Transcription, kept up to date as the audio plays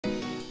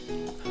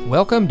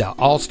Welcome to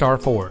All-Star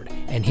Ford,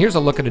 and here's a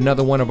look at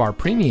another one of our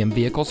premium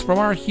vehicles from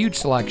our huge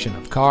selection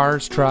of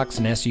cars, trucks,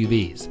 and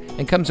SUVs,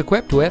 and comes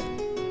equipped with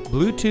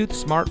Bluetooth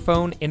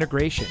smartphone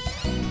integration,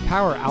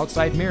 power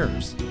outside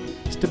mirrors,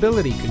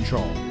 stability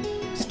control,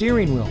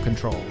 steering wheel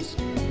controls,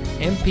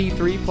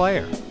 MP3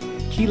 player,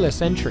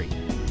 keyless entry,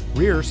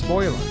 rear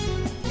spoiler,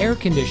 air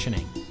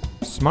conditioning,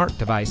 smart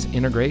device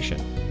integration,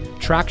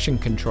 traction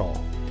control,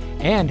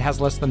 and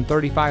has less than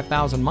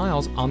 35,000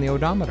 miles on the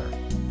odometer.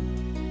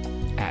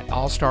 At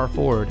All-Star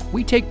Ford,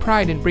 we take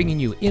pride in bringing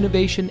you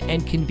innovation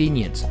and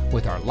convenience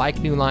with our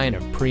like-new line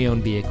of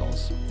pre-owned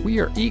vehicles. We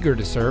are eager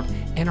to serve,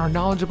 and our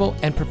knowledgeable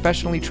and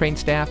professionally trained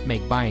staff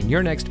make buying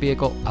your next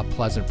vehicle a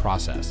pleasant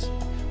process.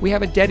 We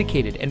have a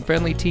dedicated and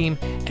friendly team,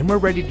 and we're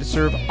ready to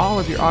serve all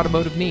of your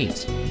automotive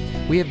needs.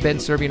 We have been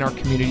serving our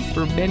community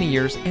for many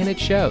years, and it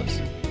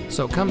shows.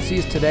 So come see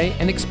us today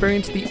and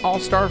experience the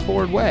All-Star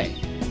Ford way.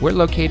 We're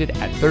located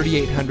at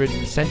 3800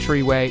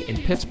 Century Way in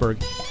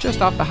Pittsburgh,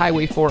 just off the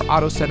Highway 4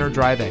 Auto Center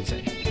Drive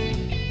exit.